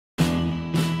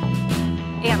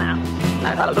Anna.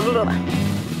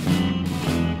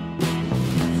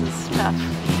 This is tough.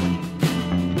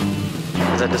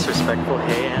 Is that disrespectful?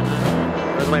 Hey,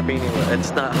 Anna? Where's my beanie?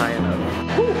 It's not high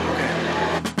enough. Whew, okay.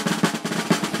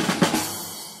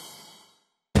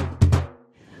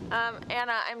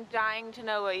 Anna, I'm dying to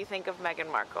know what you think of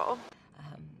Meghan Markle.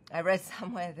 I read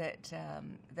somewhere that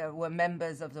there were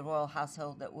members of the royal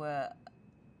household that were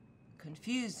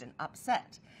confused and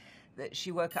upset that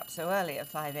she woke up so early at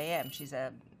 5 a.m. She's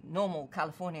a normal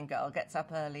Californian girl, gets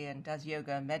up early and does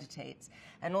yoga and meditates,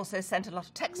 and also sent a lot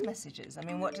of text messages. I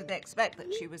mean, what did they expect,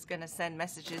 that she was going to send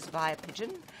messages via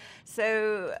pigeon?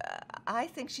 So I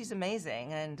think she's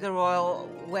amazing, and the royal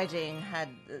wedding had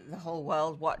the whole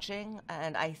world watching,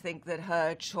 and I think that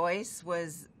her choice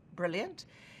was brilliant.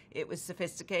 It was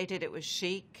sophisticated, it was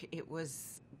chic, it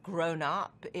was grown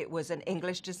up, it was an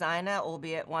English designer,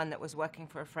 albeit one that was working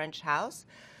for a French house,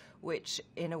 which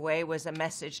in a way was a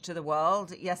message to the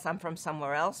world. Yes, I'm from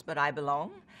somewhere else, but I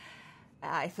belong.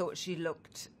 I thought she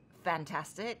looked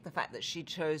fantastic. The fact that she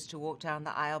chose to walk down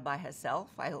the aisle by herself,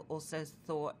 I also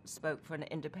thought spoke for an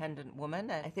independent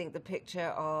woman. I think the picture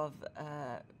of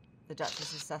the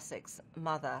Duchess of Sussex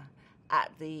mother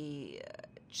at the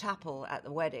chapel at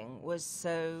the wedding was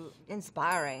so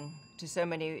inspiring to so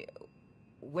many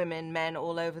women, men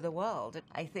all over the world.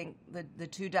 I think the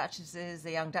two duchesses,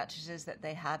 the young duchesses that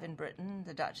they have in Britain,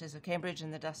 the Duchess of Cambridge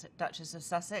and the Duchess of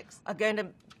Sussex, are going to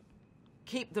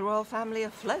keep the royal family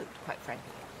afloat, quite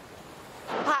frankly.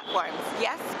 Platforms,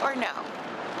 yes or no?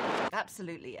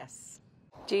 Absolutely yes.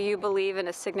 Do you believe in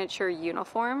a signature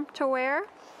uniform to wear?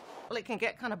 Well, it can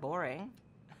get kind of boring,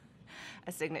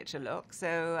 a signature look,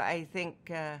 so I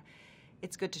think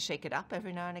it's good to shake it up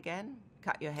every now and again,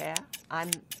 cut your hair. I'm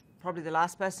probably the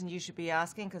last person you should be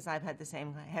asking, because I've had the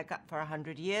same haircut for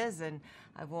 100 years and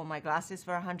I've worn my glasses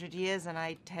for 100 years and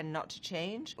I tend not to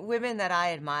change. Women that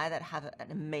I admire that have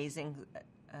an amazing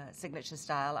signature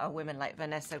style are women like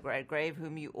Vanessa Redgrave,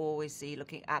 whom you always see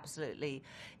looking absolutely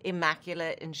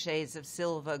immaculate in shades of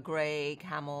silver, grey,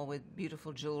 camel with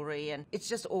beautiful jewelry, and it's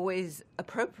just always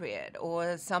appropriate.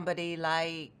 Or somebody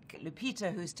like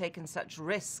Lupita, who's taken such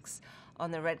risks on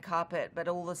the red carpet, but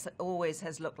always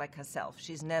has looked like herself.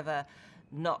 She's never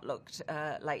not looked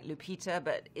like Lupita,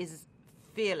 but is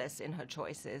fearless in her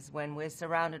choices when we're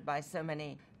surrounded by so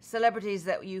many celebrities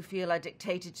that you feel are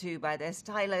dictated to by their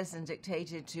stylists and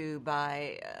dictated to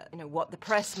by what the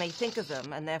press may think of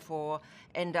them, and therefore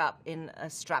end up in a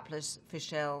strapless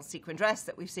fishtail sequin dress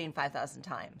that we've seen 5,000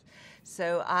 times.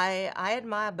 So I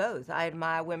admire both. I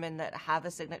admire women that have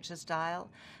a signature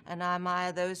style, and I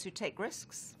admire those who take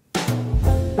risks.